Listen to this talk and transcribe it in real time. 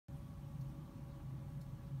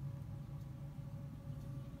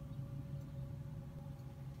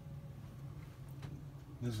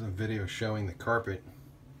This is a video showing the carpet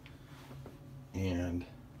and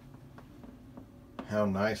how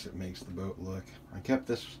nice it makes the boat look. I kept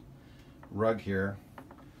this rug here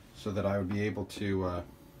so that I would be able to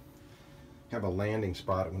have a landing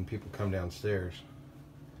spot when people come downstairs.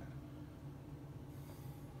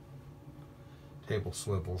 Table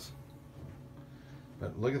swivels.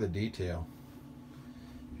 But look at the detail.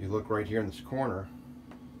 If you look right here in this corner,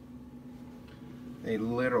 they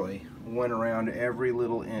literally went around every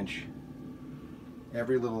little inch,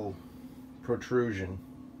 every little protrusion.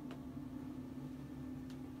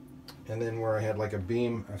 And then where I had like a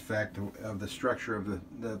beam effect of the structure of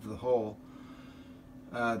the whole,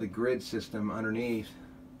 the grid system underneath,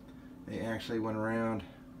 they actually went around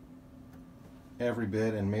every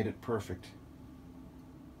bit and made it perfect.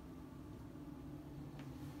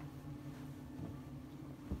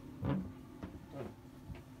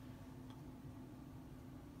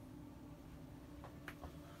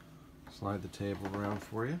 Slide the table around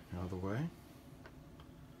for you, out of the way.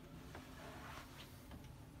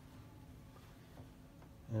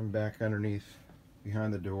 And back underneath,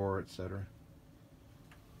 behind the door, etc.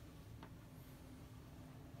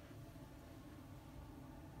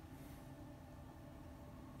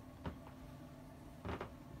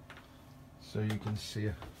 So you can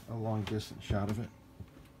see a long distance shot of it.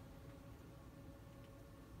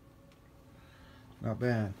 Not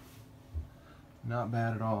bad. Not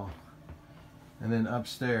bad at all. And then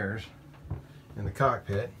upstairs in the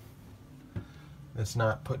cockpit, it's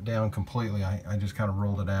not put down completely. I just kind of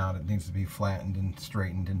rolled it out. It needs to be flattened and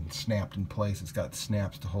straightened and snapped in place. It's got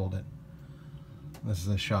snaps to hold it. This is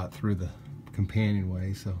a shot through the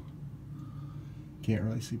companionway, so can't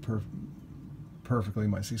really see perfectly. You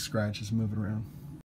might see scratches moving around.